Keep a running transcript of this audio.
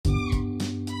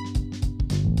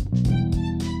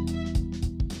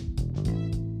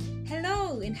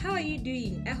how are you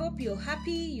doing? I hope you're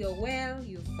happy, you're well,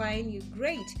 you're fine, you're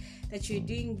great, that you're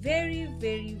doing very,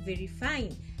 very, very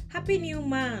fine. Happy new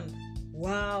month.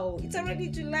 Wow, it's already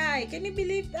July. Can you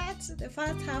believe that? The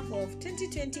first half of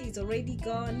 2020 is already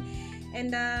gone.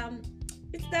 And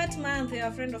it's that month where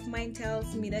a friend of mine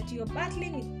tells me that you're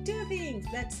battling with two things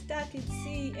that start with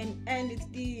C and end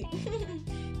with D.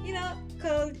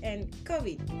 Cold and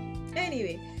COVID.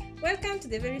 Anyway, welcome to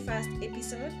the very first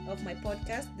episode of my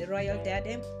podcast, The Royal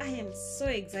Diadem. I am so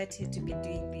excited to be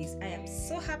doing this. I am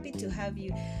so happy to have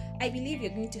you. I believe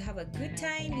you're going to have a good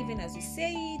time, even as we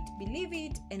say it, believe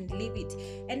it, and live it.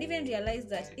 And even realize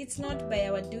that it's not by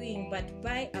our doing, but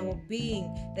by our being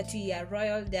that we are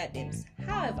Royal Diadems.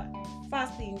 However,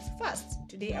 first things first,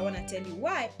 today I want to tell you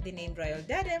why the name Royal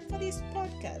Diadem for this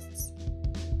podcast.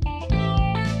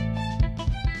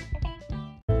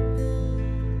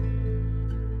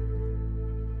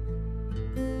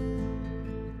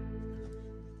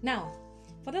 Now,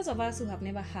 for those of us who have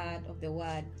never heard of the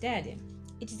word diadem,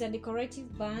 it is a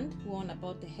decorative band worn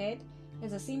about the head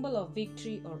as a symbol of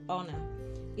victory or honor.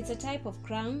 It's a type of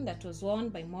crown that was worn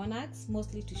by monarchs,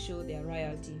 mostly to show their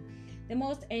royalty. The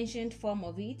most ancient form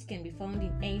of it can be found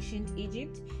in ancient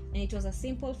Egypt, and it was a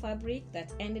simple fabric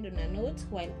that ended on a note,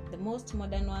 while the most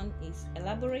modern one is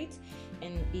elaborate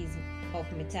and is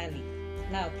of metallic.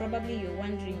 Now, probably you're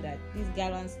wondering that this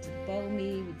girl wants to bore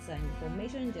me with some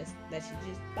information that she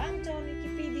just banged on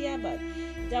Wikipedia, but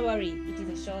don't worry, it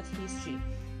is a short history.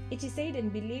 It is said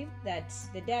and believed that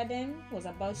the diadem was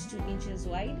about 2 inches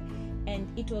wide, and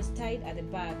it was tied at the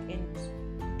back, and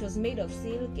it was made of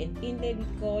silk and inlaid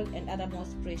with gold and other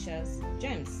most precious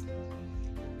gems.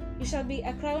 You shall be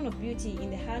a crown of beauty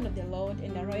in the hand of the Lord,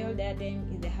 and a royal diadem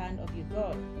in the hand of your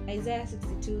God. Isaiah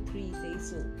 62:3 says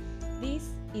so.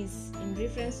 This is in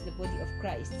reference to the body of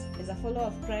Christ. As a follower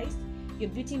of Christ,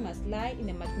 your beauty must lie in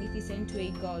the magnificent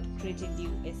way God created you,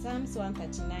 as Psalms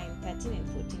 139:13 and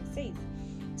 14 says.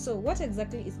 So what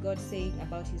exactly is God saying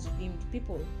about his redeemed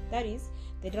people? That is,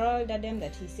 the royal diadem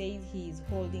that he says he is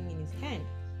holding in his hand.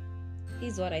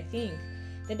 Here's what I think.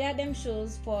 The diadem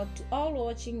shows forth to all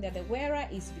watching that the wearer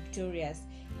is victorious.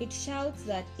 It shouts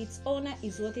that its owner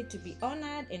is worthy to be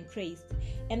honored and praised,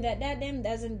 and that diadem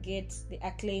doesn't get the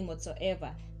acclaim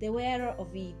whatsoever. The wearer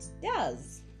of it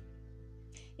does.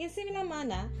 In similar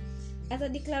manner, as a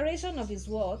declaration of his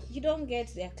worth, you don't get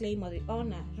the acclaim or the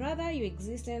honor. Rather, your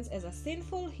existence as a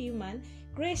sinful human,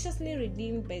 graciously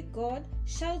redeemed by God,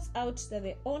 shouts out that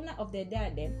the owner of the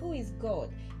diadem, who is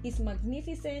God, is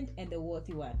magnificent and the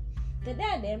worthy one. The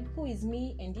diadem, who is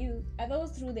me and you, are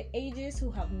those through the ages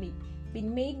who have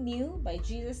been made new by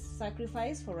Jesus'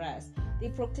 sacrifice for us. They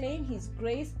proclaim his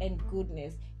grace and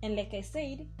goodness. And like I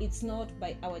said, it's not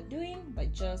by our doing,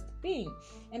 but just being.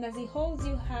 And as he holds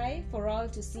you high for all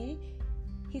to see,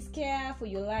 his care for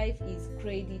your life is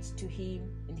credit to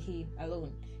him and him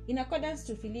alone, in accordance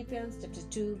to Philippians chapter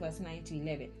 2, verse 9 to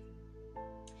 11.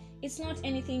 It's not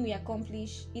anything we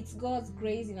accomplish, it's God's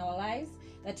grace in our lives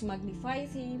that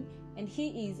magnifies him, and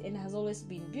he is and has always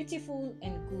been beautiful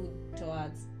and good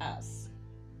towards us.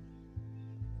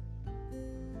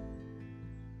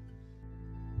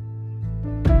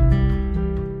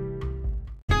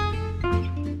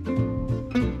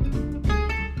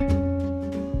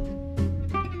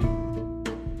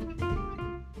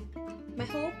 My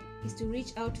hope is to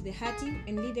reach out to the hurting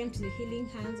and lead them to the healing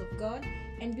hands of God,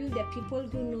 and build a people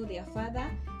who know their Father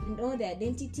and know their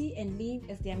identity and live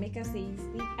as their Maker says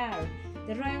they are.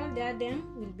 The Royal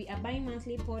Diadem will be a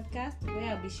bi-monthly podcast where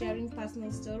I'll be sharing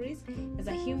personal stories as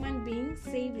a human being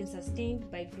saved and sustained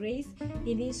by grace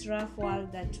in this rough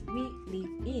world that we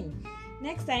live in.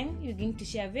 Next time, we're going to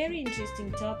share a very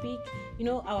interesting topic.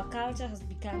 Our culture has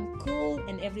become cool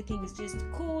and everything is just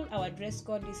cool. Our dress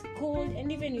code is cool,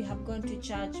 and even we have gone to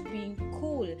church being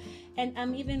cool. And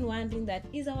I'm even wondering that,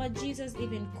 is our Jesus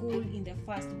even cool in the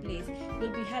first place?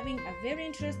 We'll be having a very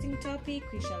interesting topic.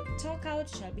 We shall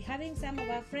shall be having some of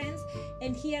our friends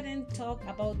and hear them talk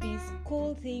about this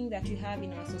cool thing that we have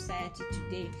in our society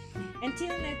today. Until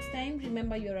next time,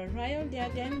 remember you're a royal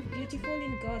diadem, beautiful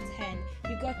in God's hand.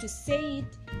 You got to say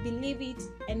it, believe it,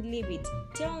 and live it.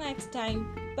 Till next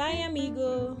time, bye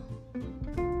amigo.